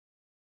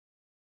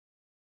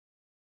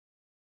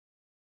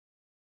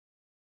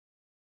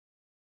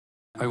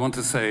I want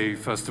to say,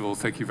 first of all,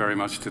 thank you very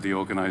much to the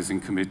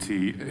organizing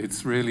committee.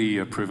 It's really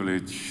a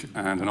privilege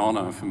and an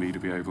honor for me to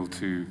be able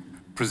to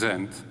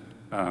present,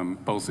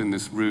 both in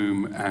this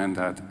room and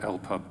at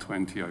LPub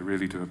 20. I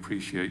really do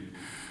appreciate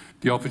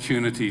the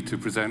opportunity to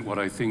present what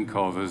I think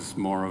of as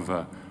more of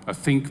a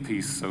think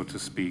piece, so to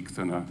speak,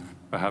 than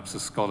perhaps a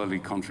scholarly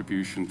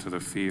contribution to the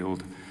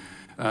field.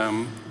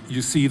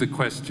 You see the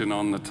question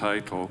on the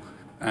title,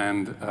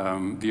 and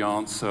the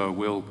answer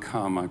will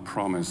come, I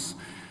promise.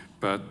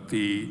 But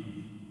the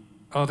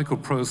article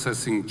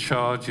processing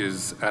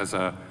charges as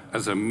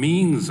a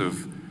means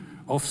of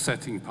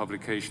offsetting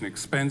publication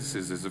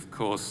expenses is, of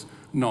course,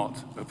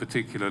 not a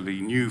particularly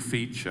new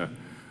feature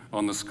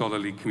on the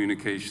scholarly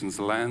communications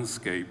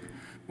landscape.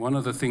 One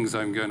of the things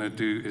I'm going to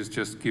do is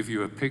just give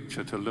you a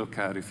picture to look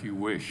at if you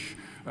wish.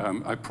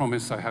 I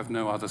promise I have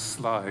no other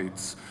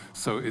slides,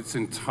 so it's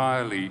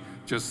entirely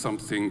just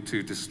something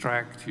to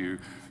distract you,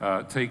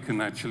 taken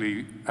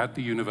actually at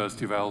the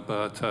University of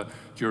Alberta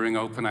during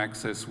Open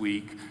Access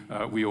Week.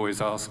 We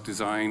always ask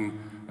design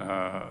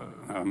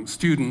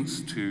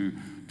students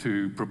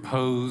to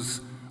propose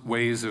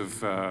ways of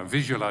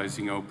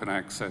visualizing open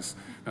access,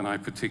 and I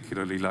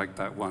particularly like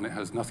that one. It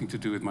has nothing to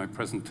do with my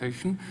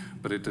presentation,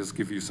 but it does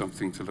give you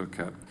something to look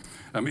at.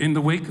 In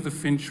the wake of the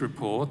Finch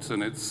report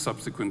and its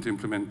subsequent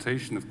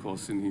implementation, of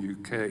course, in the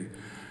UK,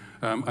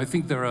 I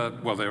think there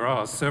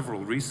are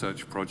several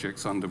research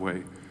projects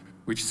underway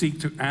which seek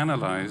to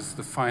analyze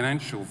the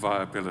financial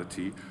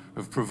viability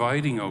of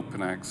providing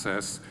open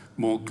access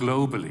more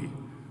globally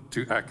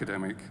to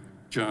academic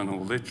journal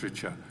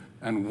literature.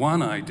 And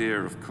one idea,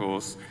 of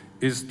course,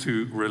 is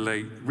to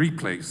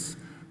replace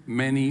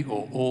many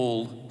or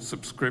all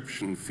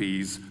subscription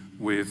fees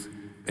with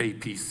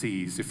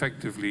APCs,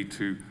 effectively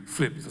to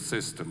flip the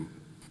system.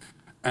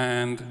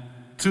 And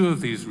two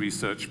of these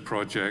research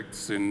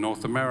projects in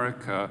North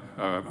America,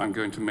 I'm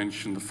going to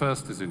mention the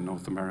first is in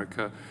North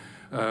America,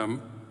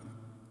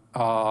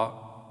 are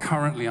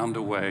currently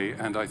underway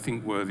and I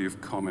think worthy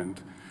of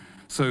comment.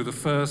 So the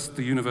first,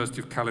 the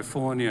University of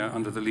California,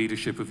 under the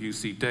leadership of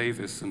UC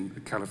Davis and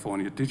the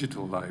California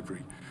Digital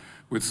Library,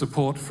 with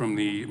support from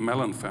the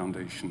Mellon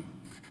Foundation,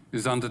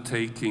 is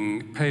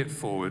undertaking Pay It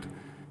Forward,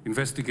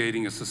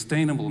 investigating a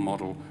sustainable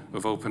model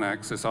of open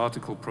access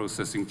article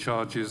processing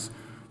charges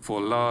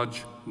for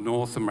large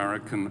North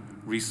American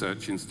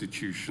research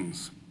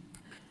institutions.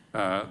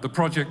 The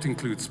project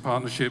includes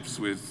partnerships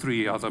with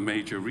 3 other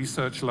major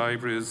research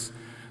libraries.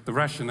 The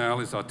rationale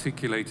is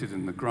articulated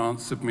in the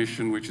grant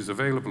submission, which is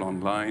available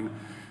online,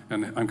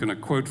 and I'm going to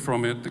quote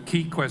from it. The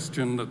key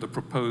question that the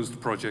proposed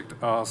project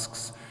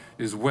asks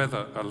is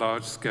whether a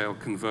large-scale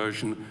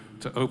conversion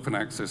to open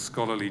access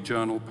scholarly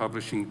journal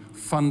publishing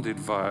funded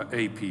via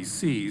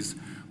APCs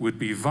would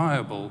be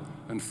viable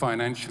and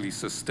financially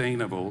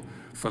sustainable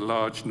for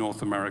large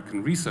North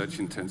American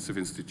research-intensive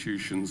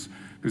institutions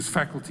whose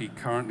faculty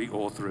currently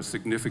author a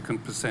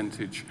significant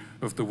percentage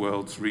of the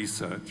world's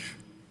research.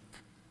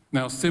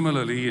 Now,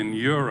 similarly in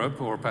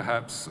Europe, or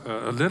perhaps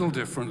a little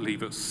differently,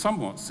 but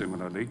somewhat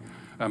similarly,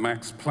 a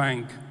Max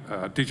Planck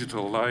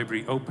Digital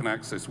Library Open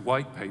Access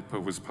White Paper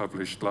was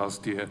published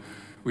last year,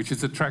 which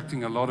is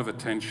attracting a lot of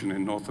attention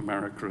in North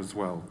America as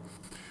well.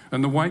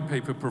 And the white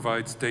paper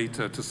provides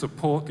data to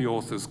support the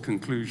author's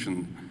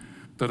conclusion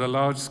that a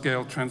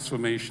large-scale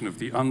transformation of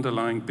the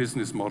underlying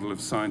business model of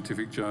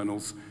scientific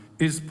journals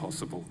is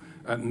possible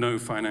at no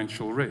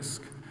financial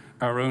risk.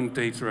 Our own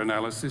data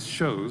analysis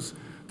shows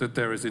that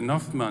there is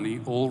enough money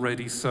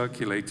already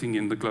circulating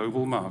in the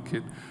global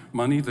market,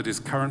 money that is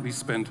currently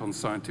spent on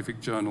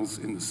scientific journals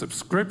in the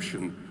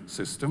subscription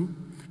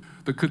system,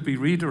 that could be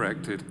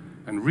redirected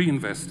and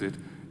reinvested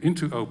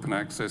into open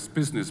access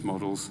business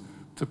models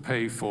to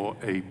pay for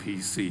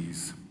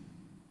APCs.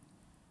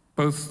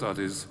 Both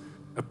studies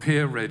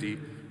appear ready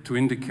to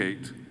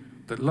indicate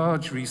that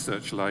large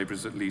research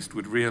libraries, at least,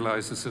 would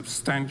realize a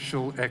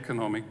substantial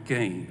economic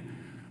gain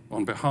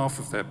on behalf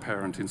of their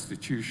parent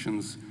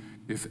institutions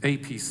if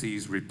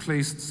APCs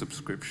replaced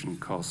subscription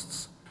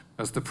costs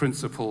as the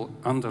principal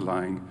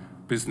underlying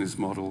business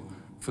model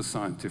for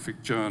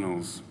scientific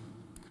journals.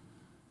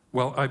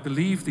 Well, I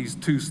believe these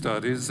 2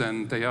 studies,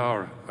 and they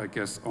are, I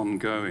guess,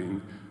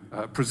 ongoing,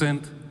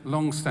 present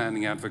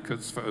long-standing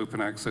advocates for open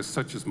access,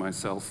 such as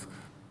myself,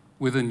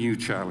 with a new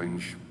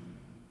challenge.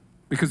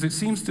 Because it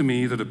seems to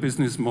me that a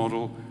business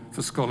model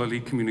for scholarly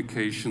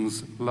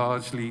communications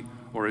largely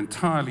or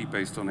entirely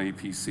based on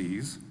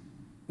APCs,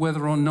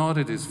 whether or not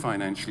it is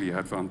financially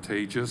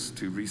advantageous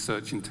to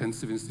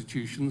research-intensive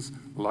institutions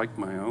like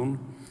my own,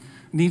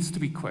 needs to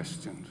be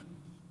questioned.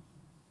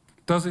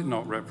 Does it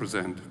not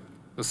represent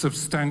a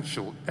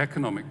substantial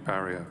economic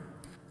barrier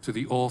to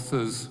the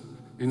authors,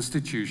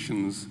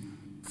 institutions,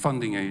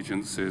 funding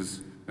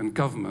agencies, and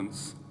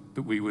governments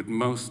that we would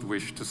most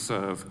wish to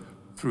serve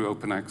through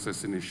open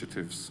access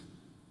initiatives?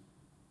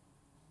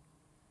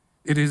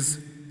 It is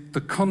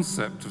the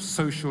concept of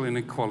social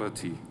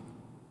inequality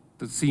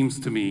that seems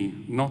to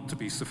me not to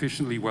be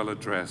sufficiently well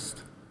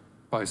addressed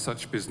by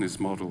such business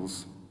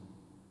models.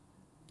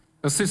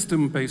 A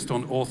system based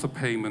on author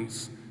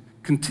payments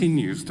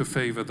continues to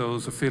favor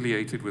those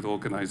affiliated with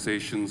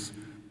organizations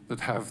that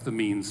have the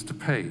means to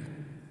pay.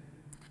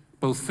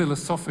 Both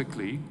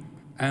philosophically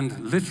and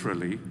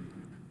literally,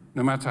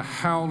 no matter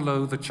how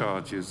low the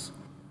charges,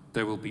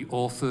 there will be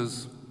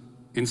authors,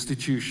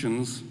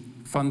 institutions,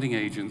 funding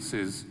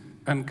agencies,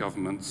 and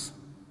governments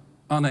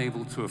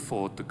unable to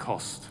afford the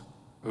cost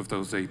of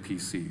those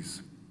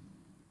APCs.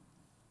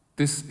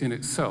 This in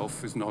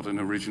itself is not an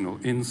original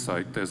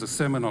insight. There's a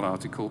seminal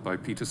article by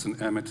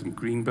Peterson, Emmett, and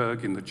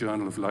Greenberg in the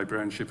Journal of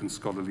Librarianship and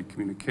Scholarly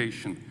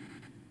Communication,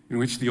 in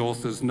which the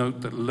authors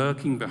note that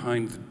lurking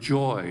behind the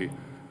joy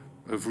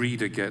of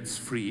reader gets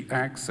free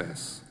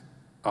access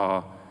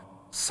are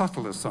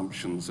subtle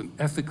assumptions and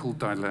ethical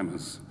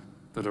dilemmas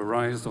that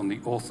arise on the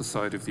author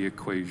side of the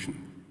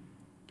equation.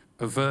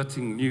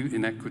 Averting new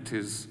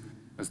inequities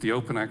as the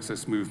open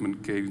access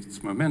movement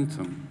gains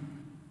momentum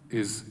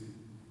is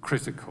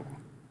critical.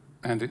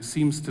 And it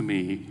seems to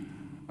me,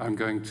 I'm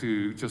going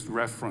to just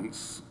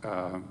reference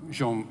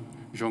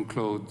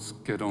Jean-Claude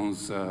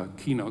Guédon's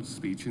keynote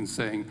speech in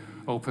saying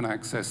open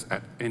access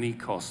at any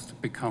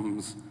cost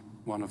becomes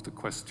one of the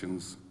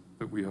questions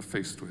that we are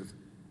faced with.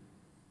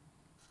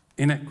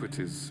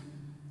 Inequities,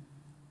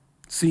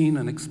 seen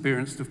and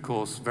experienced, of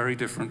course, very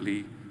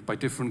differently by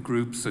different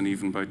groups and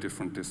even by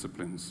different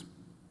disciplines.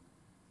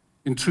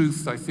 In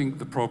truth, I think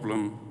the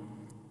problem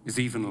is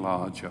even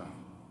larger.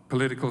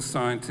 Political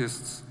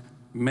scientists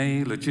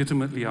may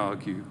legitimately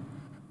argue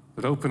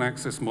that open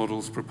access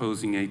models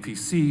proposing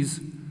APCs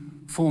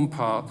form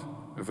part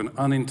of an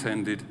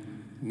unintended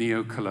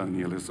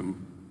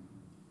neo-colonialism.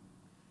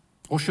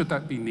 Or should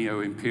that be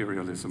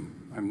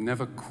neo-imperialism? I'm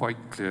never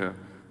quite clear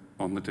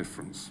on the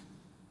difference.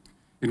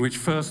 In which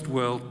first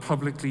world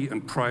publicly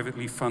and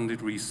privately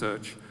funded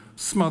research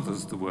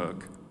smothers the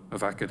work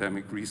of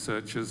academic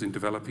researchers in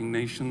developing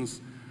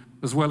nations,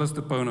 as well as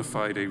the bona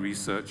fide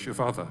research of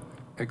other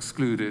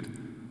excluded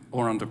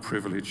or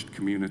underprivileged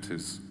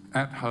communities,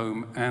 at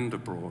home and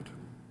abroad.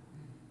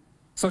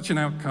 Such an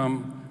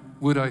outcome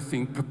would, I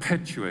think,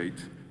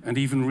 perpetuate and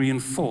even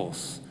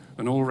reinforce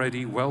an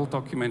already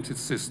well-documented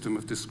system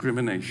of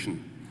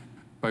discrimination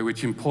by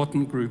which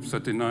important groups are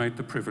denied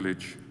the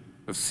privilege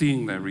of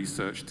seeing their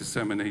research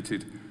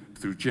disseminated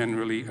through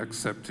generally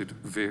accepted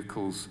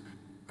vehicles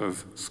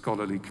of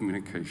scholarly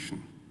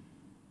communication.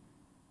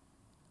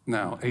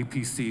 Now,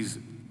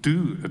 APCs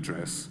do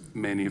address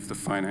many of the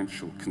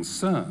financial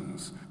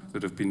concerns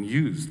that have been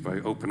used by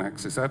open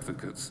access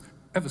advocates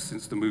ever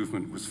since the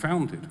movement was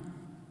founded.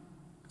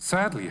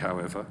 Sadly,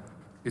 however,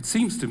 it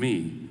seems to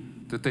me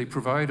that they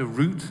provide a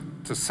route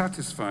to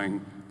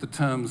satisfying the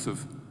terms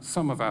of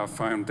some of our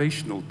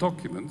foundational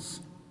documents,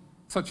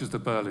 such as the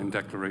Berlin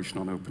Declaration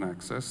on Open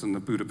Access and the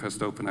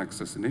Budapest Open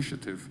Access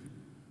Initiative,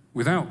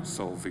 without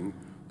solving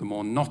the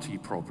more knotty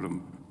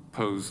problem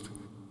posed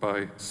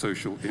by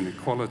social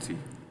inequality.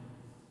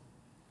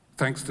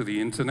 Thanks to the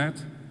internet,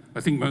 I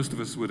think most of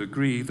us would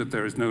agree that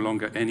there is no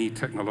longer any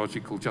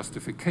technological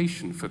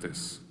justification for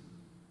this.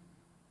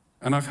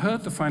 And I've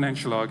heard the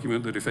financial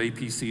argument that if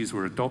APCs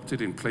were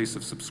adopted in place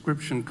of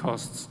subscription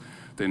costs,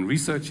 then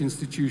research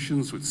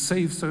institutions would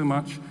save so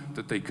much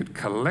that they could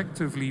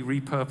collectively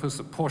repurpose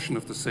a portion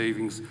of the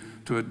savings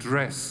to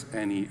address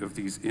any of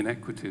these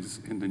inequities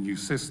in the new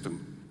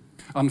system.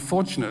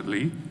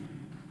 Unfortunately,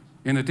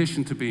 in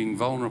addition to being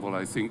vulnerable,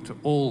 I think, to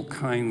all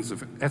kinds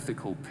of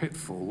ethical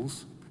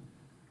pitfalls,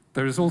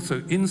 there is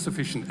also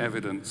insufficient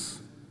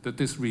evidence that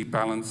this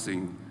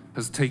rebalancing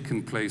has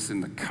taken place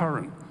in the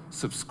current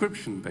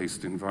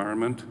subscription-based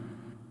environment,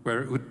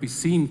 where it would be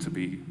seen to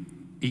be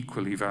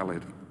equally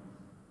valid.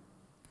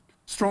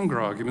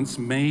 Stronger arguments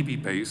may be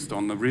based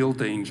on the real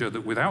danger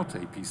that without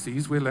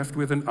APCs, we're left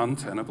with an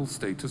untenable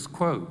status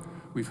quo.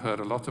 We've heard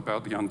a lot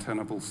about the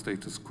untenable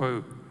status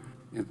quo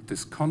at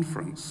this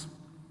conference.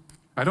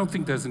 I don't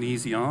think there's an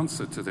easy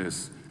answer to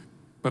this,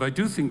 but I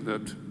do think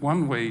that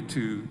one way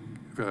to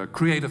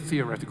create a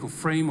theoretical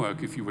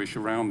framework, if you wish,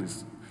 around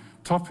this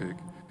topic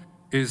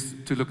is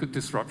to look at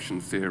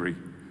disruption theory.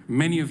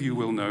 Many of you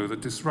will know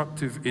that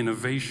disruptive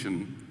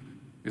innovation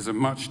is a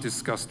much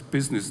discussed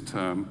business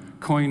term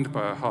coined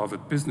by a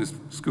Harvard Business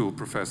School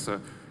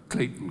professor,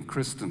 Clayton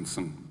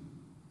Christensen.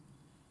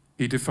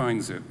 He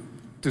defines it.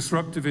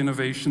 Disruptive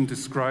innovation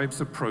describes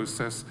a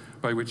process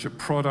by which a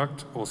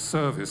product or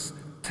service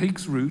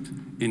takes root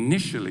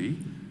initially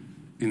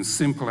in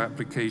simple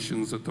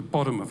applications at the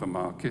bottom of a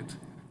market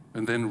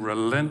and then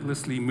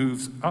relentlessly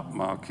moves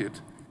upmarket,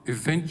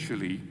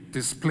 eventually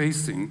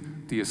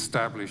displacing the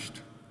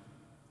established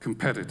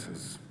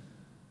competitors.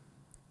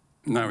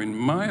 Now, in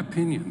my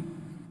opinion,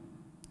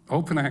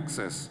 open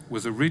access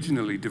was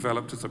originally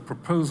developed as a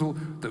proposal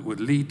that would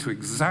lead to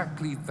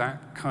exactly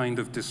that kind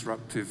of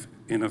disruptive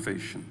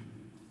innovation,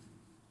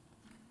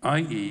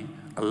 i.e.,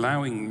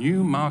 allowing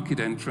new market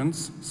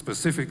entrants,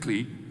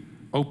 specifically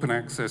open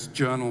access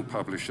journal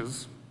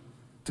publishers,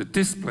 to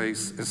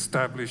displace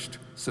established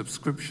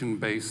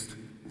subscription-based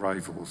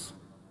rivals.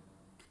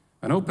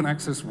 An open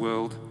access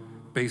world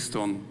based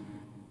on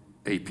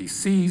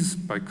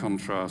APCs, by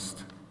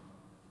contrast,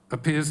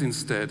 appears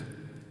instead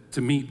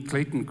to meet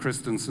Clayton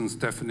Christensen's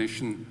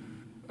definition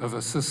of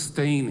a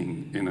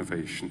sustaining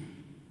innovation.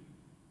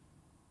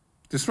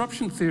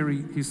 Disruption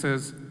theory, he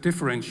says,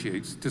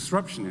 differentiates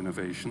disruption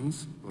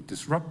innovations, or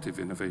disruptive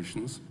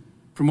innovations,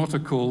 from what are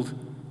called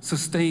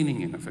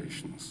sustaining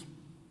innovations.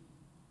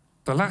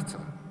 The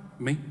latter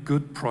make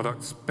good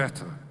products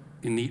better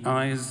in the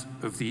eyes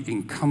of the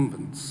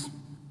incumbents.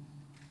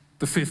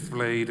 The fifth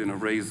blade in a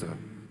razor,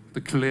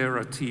 the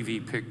clearer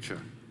TV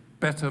picture,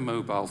 better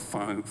mobile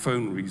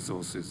phone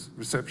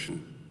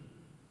reception.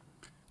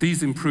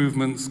 These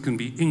improvements can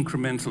be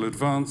incremental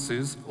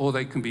advances or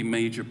they can be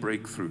major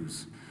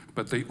breakthroughs,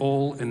 but they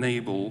all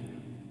enable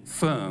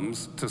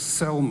firms to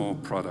sell more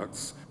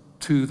products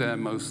to their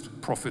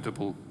most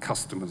profitable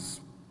customers.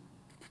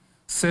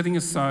 Setting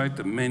aside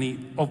the many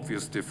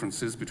obvious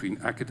differences between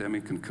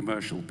academic and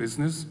commercial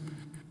business,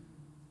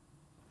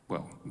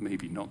 well,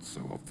 maybe not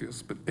so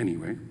obvious, but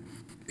anyway,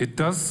 it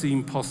does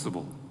seem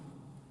possible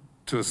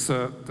to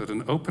assert that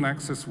an open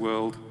access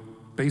world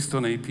based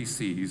on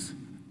APCs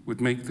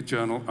would make the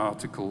journal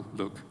article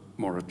look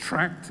more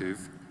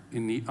attractive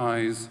in the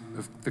eyes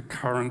of the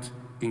current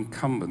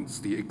incumbents,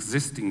 the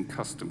existing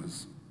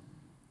customers,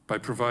 by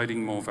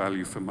providing more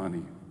value for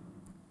money.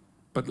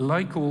 But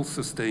like all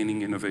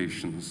sustaining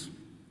innovations,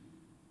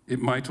 it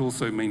might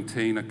also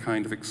maintain a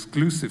kind of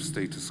exclusive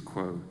status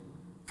quo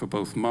for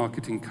both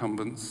market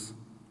incumbents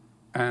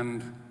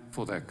and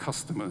for their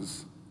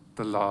customers,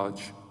 the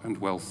large and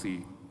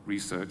wealthy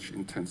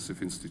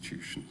research-intensive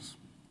institutions.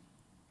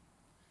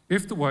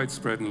 If the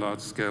widespread and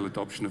large-scale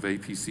adoption of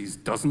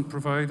APCs doesn't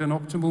provide an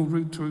optimal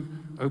route to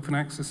an open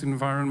access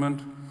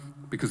environment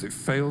because it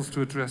fails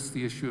to address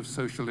the issue of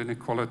social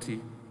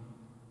inequality,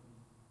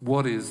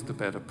 what is the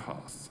better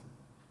path?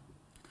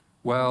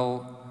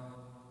 Well,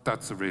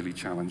 that's a really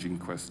challenging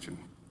question.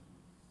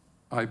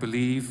 I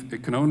believe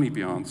it can only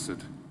be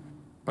answered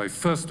by,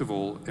 first of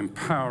all,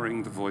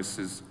 empowering the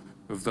voices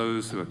of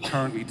those who are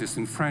currently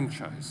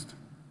disenfranchised.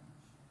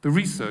 The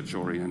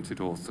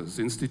research-oriented authors,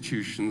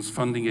 institutions,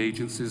 funding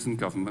agencies, and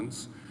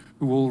governments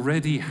who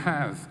already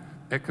have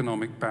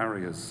economic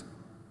barriers,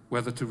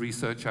 whether to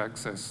research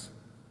access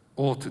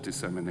or to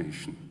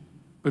dissemination,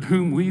 but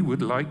whom we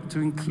would like to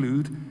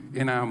include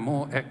in our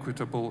more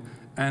equitable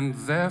and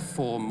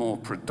therefore more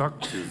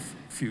productive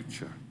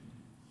future.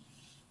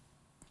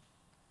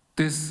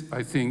 This,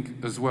 I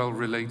think, as well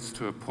relates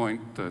to a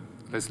point that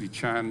Leslie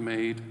Chan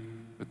made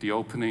at the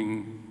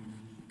opening,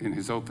 in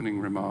his opening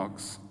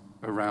remarks,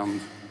 around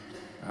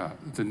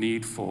the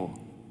need for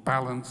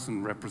balance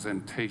and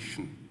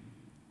representation.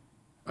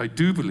 I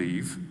do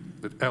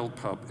believe that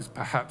LPUB is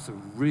perhaps a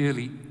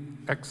really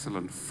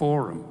excellent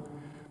forum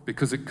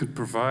because it could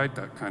provide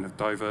that kind of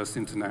diverse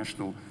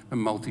international and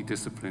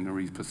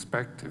multidisciplinary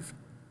perspective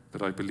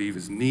that I believe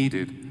is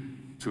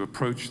needed to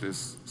approach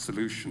this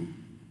solution.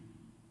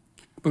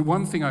 But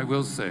one thing I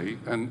will say,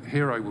 and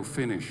here I will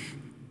finish,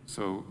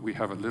 so we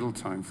have a little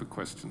time for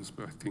questions,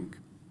 but I think,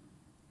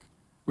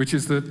 which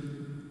is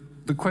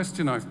that the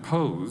question I've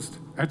posed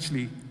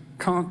actually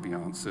can't be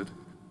answered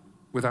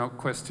without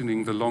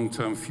questioning the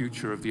long-term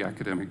future of the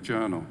academic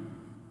journal.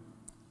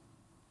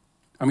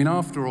 I mean,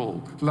 after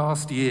all,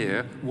 last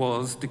year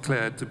was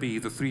declared to be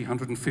the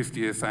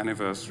 350th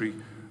anniversary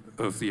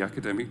of the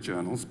academic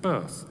journal's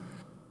birth.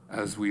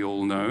 As we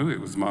all know, it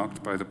was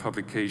marked by the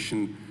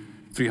publication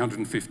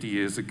 350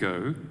 years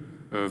ago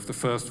of the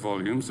first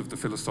volumes of the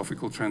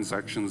Philosophical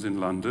Transactions in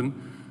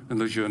London and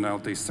Le Journal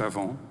des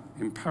Savants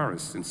in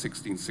Paris in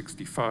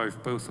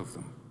 1665, both of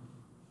them.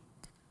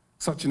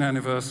 Such an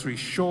anniversary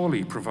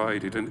surely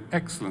provided an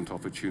excellent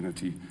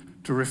opportunity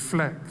to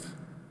reflect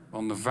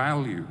on the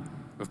value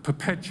of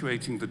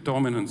perpetuating the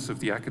dominance of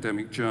the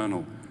academic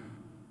journal,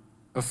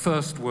 a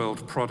first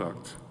world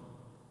product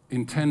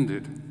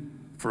intended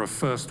for a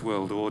first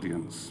world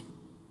audience.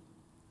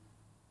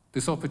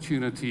 This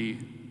opportunity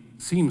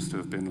seems to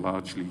have been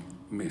largely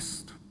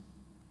missed.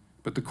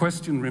 But the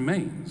question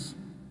remains,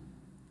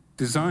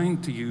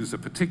 designed to use a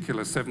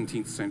particular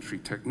 17th century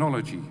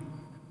technology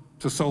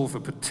to solve a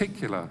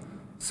particular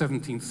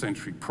 17th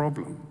century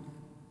problem,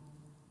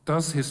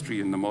 does history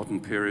in the modern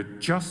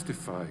period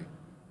justify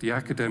the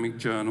academic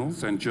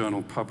journals and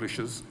journal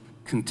publishers'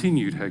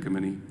 continued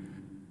hegemony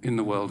in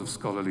the world of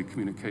scholarly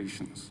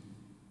communications?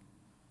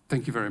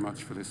 Thank you very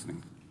much for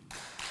listening.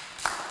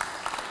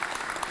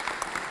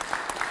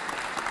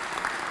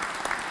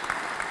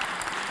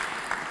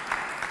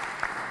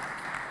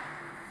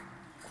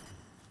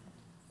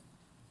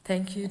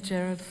 Thank you,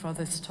 Gerald, for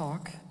this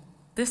talk.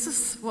 This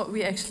is what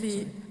we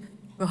actually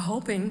were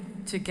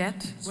hoping to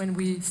get when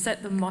we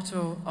set the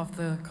motto of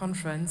the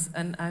conference,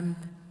 and I'm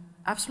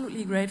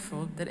absolutely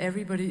grateful that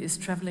everybody is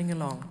traveling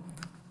along.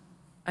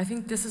 I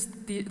think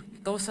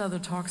those are the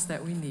talks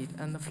that we need,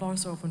 and the floor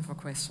is open for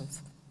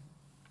questions.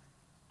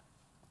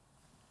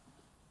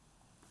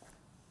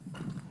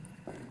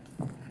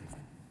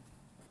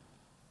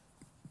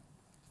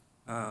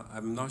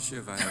 I'm not sure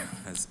if I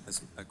have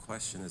a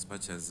question as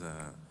much as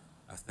a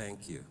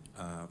thank you.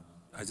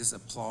 I just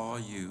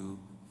applaud you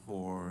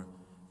for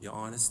your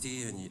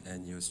honesty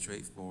and your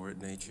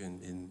straightforward nature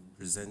in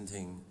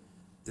presenting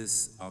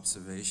this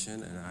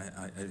observation,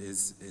 and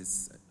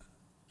it's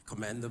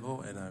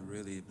commendable, and I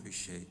really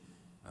appreciate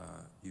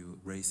you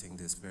raising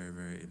this very,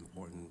 very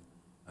important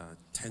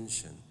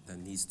tension that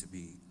needs to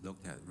be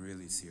looked at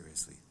really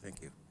seriously.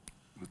 Thank you.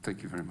 Well,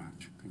 thank you very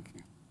much. Thank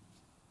you.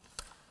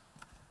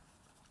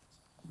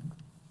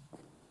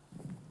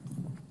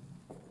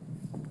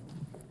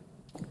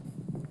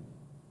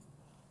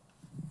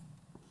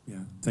 Yeah,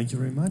 thank you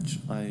very much.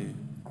 I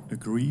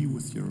agree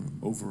with your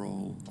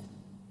overall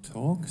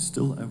talk.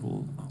 Still,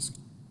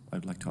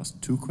 I'd like to ask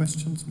two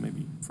questions,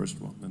 maybe first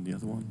one and the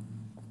other one,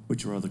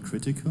 which are rather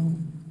critical.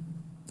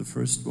 The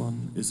first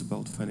one is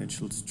about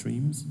financial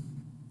streams.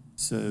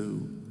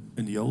 So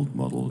in the old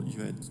model,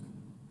 you had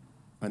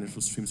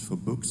financial streams for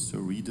books, so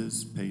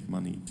readers paid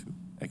money to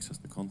access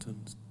the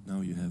content.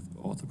 Now you have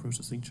author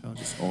processing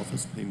charges,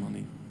 authors pay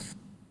money.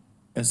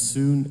 As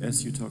soon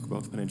as you talk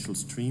about financial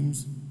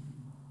streams,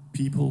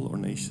 people or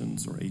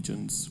nations or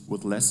agents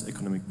with less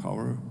economic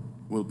power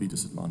will be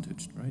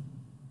disadvantaged, right?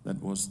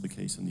 That was the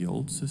case in the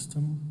old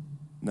system.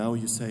 Now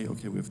you say,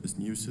 okay, we have this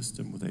new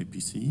system with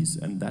APCs,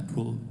 and that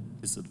will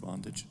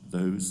disadvantage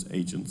those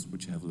agents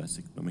which have less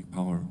economic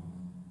power.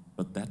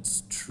 But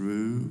that's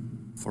true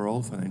for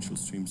all financial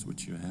streams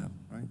which you have,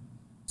 right?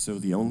 So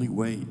the only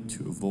way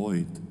to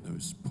avoid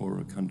those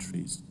poorer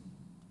countries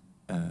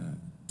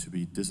to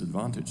be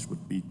disadvantaged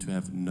would be to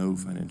have no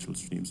financial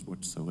streams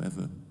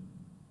whatsoever,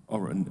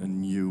 or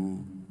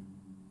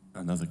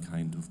another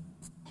kind of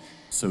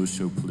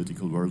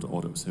socio-political world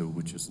order, so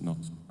which is not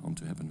bound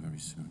to happen very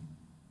soon.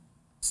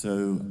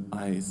 So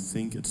I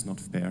think it's not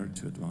fair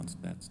to advance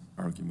that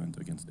argument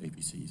against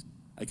APCs.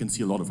 I can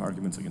see a lot of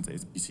arguments against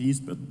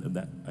APCs, but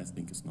that I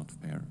think is not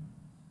fair.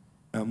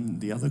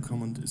 The other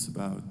comment is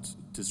about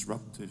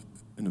disruptive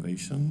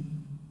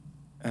innovation.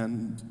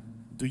 And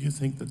do you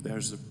think that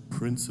there's a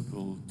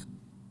principled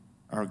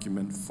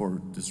argument for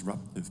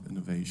disruptive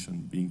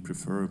innovation being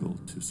preferable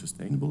to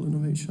sustainable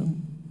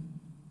innovation?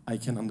 I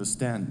can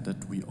understand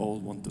that we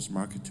all want this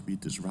market to be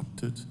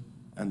disrupted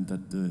and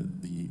that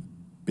the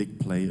big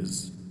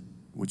players,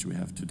 which we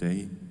have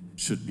today,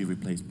 should be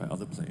replaced by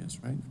other players,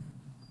 right?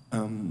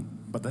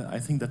 But I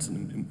think that's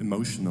an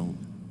emotional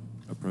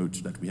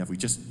approach that we have. We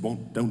just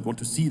don't want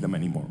to see them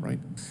anymore, right?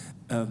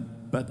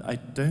 But I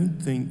don't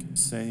think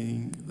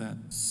saying that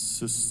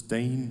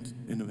sustained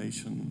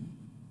innovation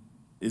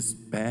is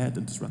bad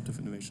and disruptive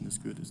innovation is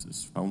good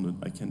is founded.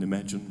 I can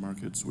imagine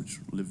markets which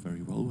live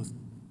very well with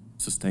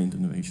sustained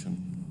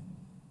innovation.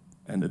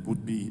 And it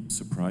would be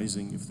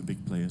surprising if the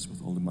big players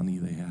with all the money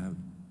they have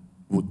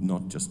would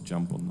not just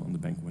jump on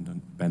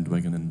the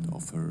bandwagon and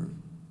offer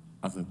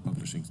other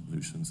publishing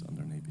solutions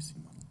under an APC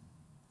model.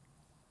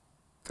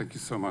 Thank you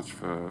so much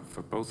for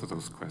both of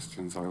those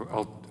questions.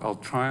 I'll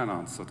try and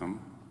answer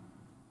them,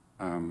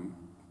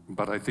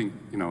 but I think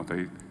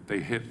they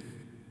hit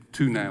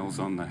two nails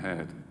on the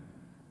head.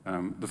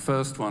 The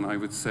first one, I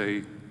would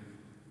say,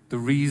 the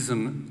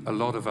reason a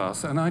lot of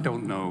us, and I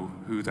don't know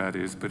who that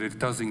is, but it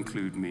does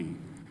include me,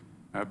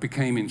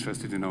 became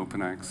interested in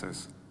open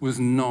access was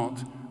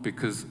not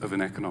because of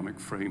an economic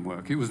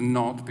framework. It was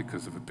not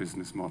because of a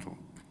business model.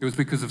 It was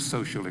because of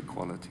social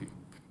equality.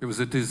 It was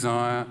a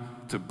desire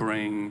to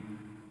bring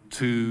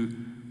to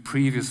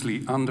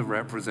previously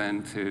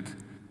underrepresented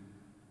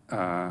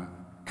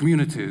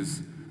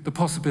communities the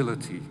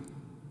possibility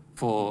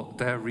for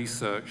their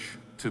research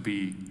to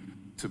be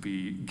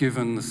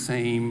given the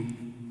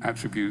same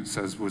attributes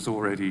as was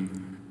already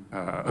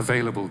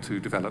available to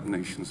developed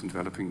nations and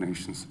developing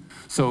nations.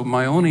 So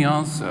my only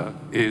answer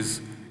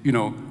is,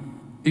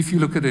 if you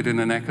look at it in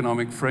an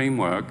economic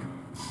framework,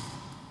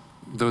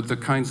 the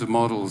kinds of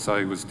models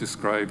I was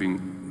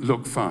describing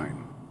look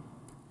fine.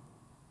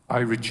 I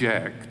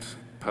reject,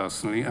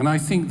 personally, and I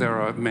think there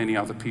are many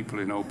other people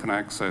in open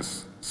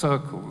access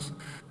circles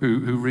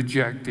who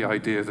reject the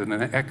idea that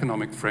an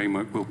economic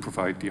framework will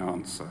provide the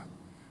answer.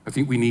 I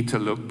think we need to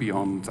look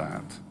beyond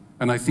that.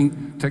 And I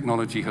think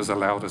technology has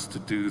allowed us to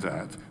do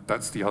that.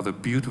 That's the other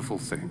beautiful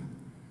thing,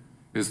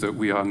 is that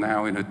we are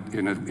now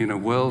in a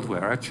world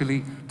where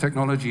actually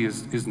technology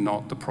is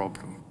not the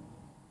problem.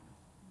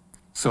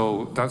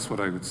 So that's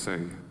what I would say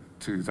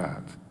to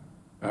that.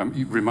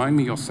 Remind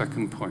me your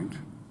second point.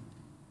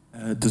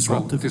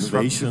 Disruptive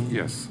innovation.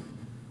 Yes.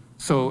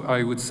 So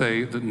I would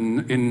say that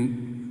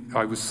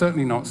I would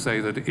certainly not say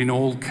that in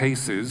all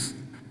cases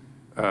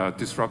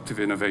disruptive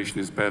innovation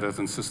is better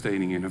than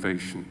sustaining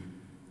innovation.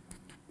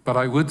 But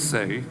I would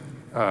say,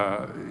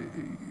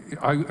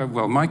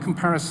 well, my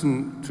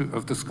comparison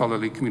of the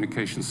scholarly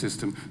communication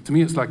system, to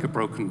me it's like a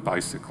broken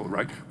bicycle,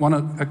 right?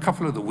 A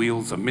couple of the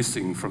wheels are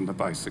missing from the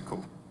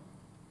bicycle.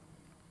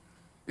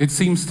 It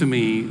seems to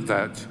me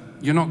that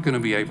you're not going to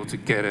be able to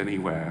get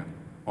anywhere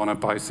on a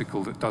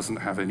bicycle that doesn't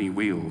have any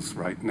wheels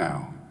right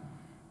now.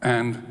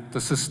 And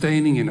the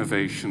sustaining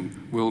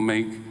innovation will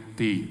make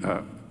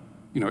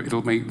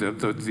it'll make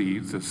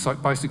the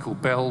bicycle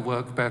bell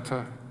work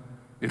better.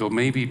 It'll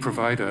maybe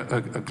provide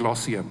a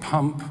glossier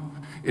pump.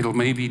 It'll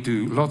maybe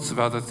do lots of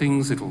other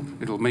things.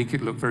 It'll make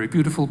it look very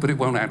beautiful, but it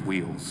won't add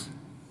wheels.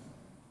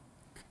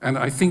 And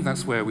I think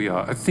that's where we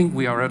are. I think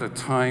we are at a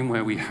time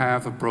where we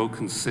have a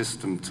broken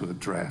system to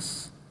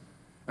address.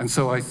 And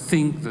so I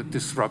think that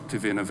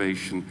disruptive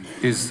innovation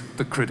is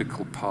the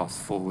critical path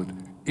forward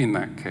in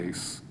that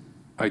case.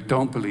 I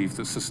don't believe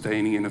that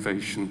sustaining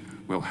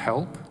innovation will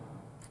help.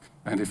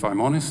 And if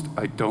I'm honest,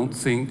 I don't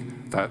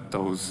think that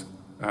those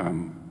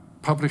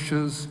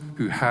publishers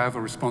who have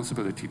a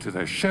responsibility to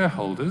their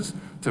shareholders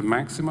to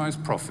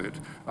maximize profit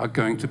are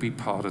going to be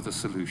part of the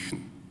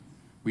solution.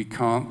 We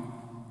can't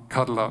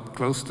cuddle up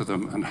close to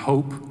them and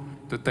hope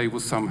that they will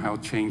somehow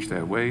change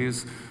their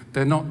ways.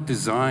 They're not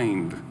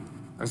designed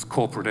as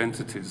corporate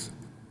entities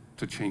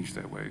to change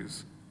their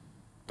ways.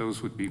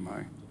 Those would be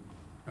my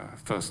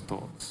first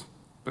thoughts.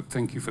 But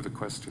thank you for the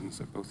questions,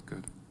 they're both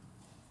good.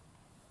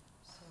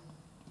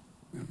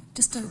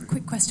 Just a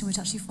quick question which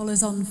actually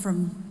follows on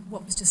from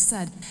what was just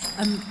said.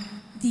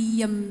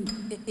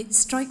 It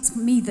strikes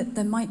me that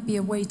there might be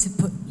a way to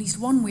put at least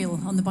one wheel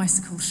on the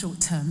bicycle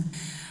short term,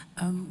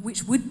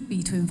 which would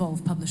be to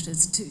involve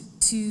publishers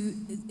to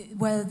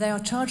where they are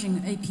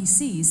charging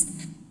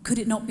APCs. Could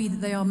it not be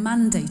that they are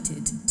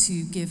mandated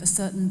to give a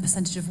certain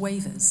percentage of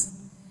waivers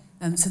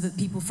so that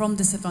people from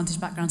disadvantaged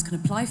backgrounds can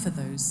apply for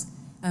those?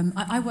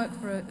 I work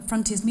for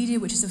Frontiers Media,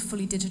 which is a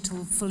fully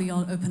digital, fully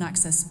open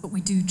access, but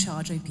we do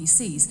charge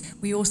APCs.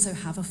 We also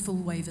have a full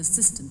waivers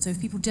system. So if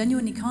people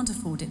genuinely can't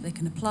afford it, they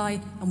can apply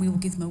and we will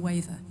give them a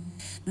waiver.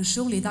 Now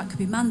surely that could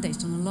be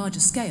mandated on a larger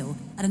scale,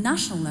 at a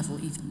national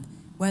level even,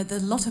 where there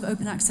are a lot of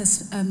open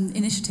access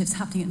initiatives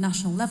happening at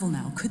national level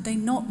now. Could they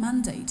not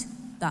mandate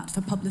that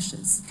for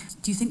publishers?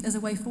 Do you think there's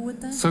a way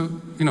forward there? So,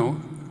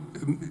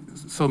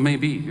 so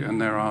maybe,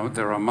 and there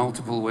are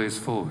multiple ways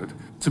forward.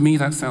 To me,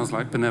 that sounds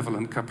like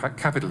benevolent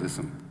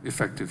capitalism,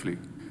 effectively.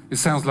 It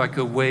sounds like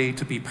a way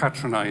to be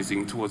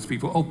patronizing towards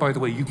people. Oh, by the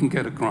way, you can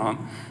get a grant.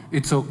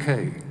 It's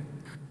okay.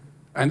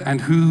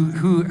 And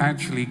who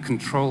actually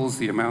controls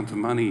the amount of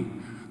money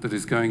that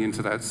is going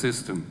into that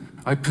system?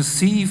 I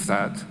perceive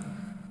that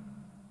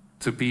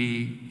to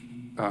be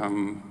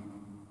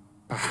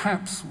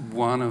perhaps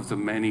one of the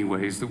many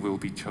ways that will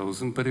be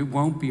chosen, but it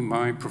won't be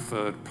my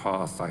preferred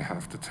path, I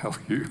have to tell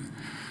you.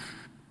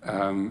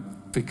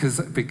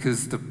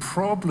 Because the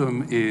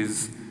problem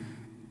is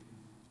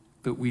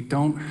that we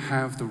don't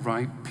have the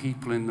right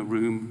people in the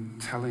room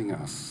telling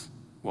us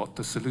what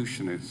the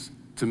solution is.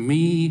 To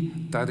me,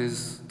 that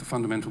is the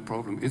fundamental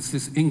problem. It's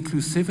this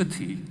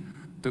inclusivity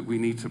that we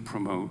need to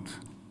promote.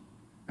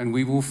 And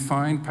we will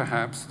find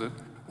perhaps that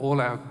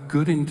all our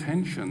good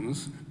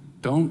intentions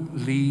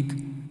don't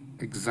lead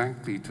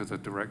exactly to the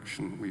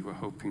direction we were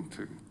hoping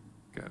to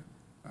get.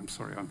 I'm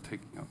sorry, I'm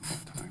taking up more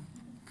time.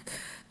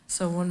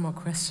 So one more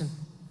question.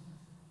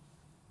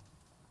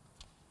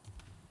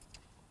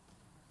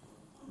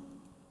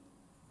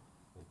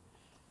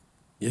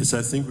 Yes,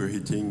 I think we're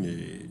hitting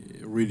a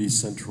really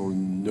central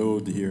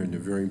node here and a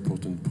very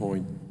important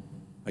point.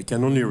 I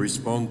can only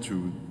respond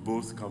to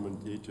both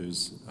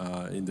commentators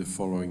in the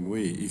following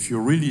way. If you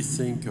really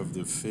think of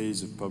the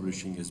phase of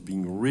publishing as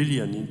being really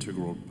an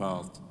integral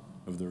part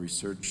of the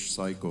research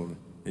cycle,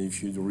 and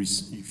if you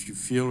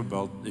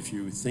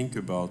think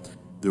about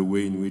the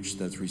way in which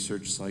that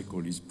research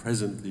cycle is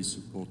presently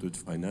supported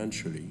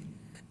financially,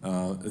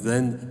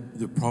 then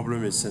the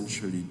problem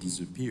essentially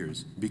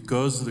disappears,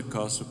 because the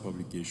cost of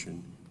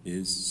publication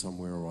is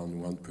somewhere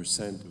around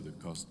 1% of the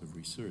cost of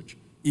research.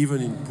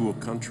 Even in poor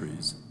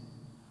countries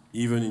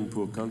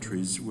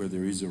where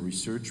there is a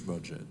research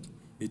budget,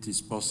 it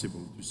is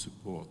possible to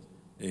support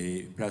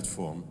a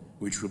platform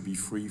which will be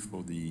free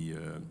for the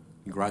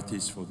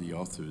gratis for the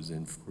authors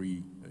and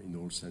free in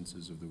all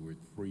senses of the word,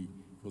 free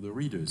for the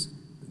readers.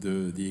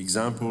 The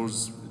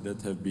examples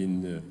that have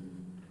been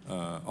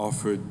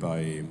offered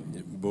by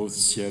both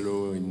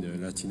Cielo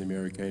in Latin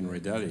America and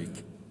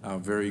Redalic are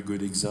very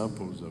good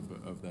examples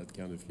of that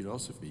kind of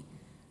philosophy.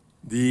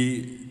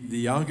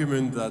 The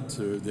argument that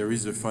there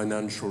is a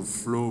financial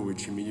flow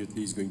which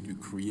immediately is going to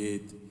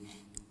create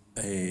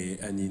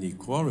an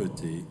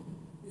inequality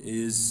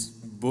is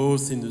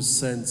both in a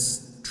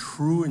sense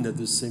true and at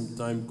the same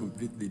time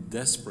completely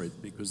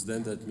desperate, because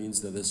then that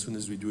means that as soon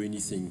as we do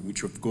anything,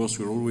 which of course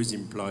will always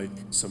imply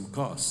some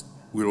cost,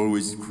 will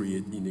always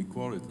create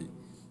inequality.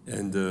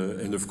 And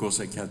of course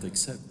I can't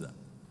accept that.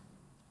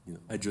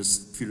 I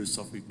just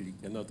philosophically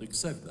cannot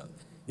accept that.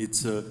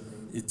 It's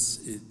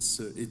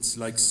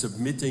like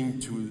submitting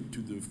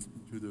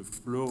to the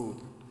flow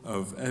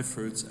of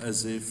efforts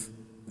as if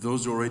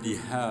those who already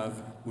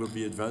have will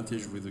be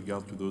advantaged with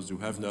regard to those who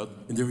have not,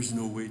 and there is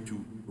no way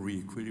to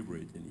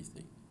re-equilibrate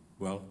anything.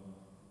 Well,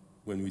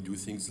 when we do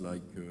things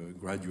like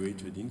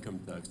graduated income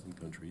tax in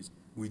countries,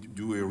 we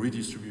do a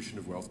redistribution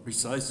of wealth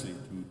precisely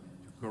to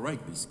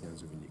correct these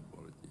kinds of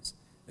inequalities.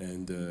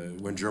 And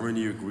when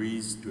Germany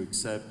agrees to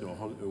accept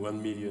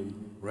 1 million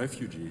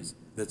refugees,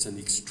 that's an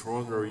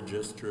extraordinary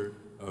gesture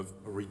of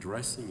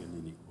redressing an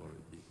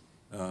inequality.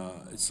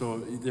 So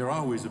there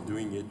are ways of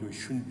doing it. We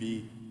shouldn't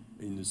be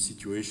in a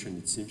situation,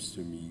 it seems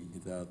to me,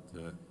 that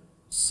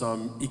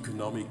some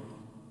economic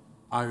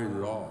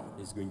iron law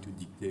is going to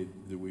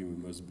dictate the way we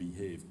must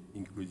behave,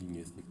 including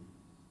ethical.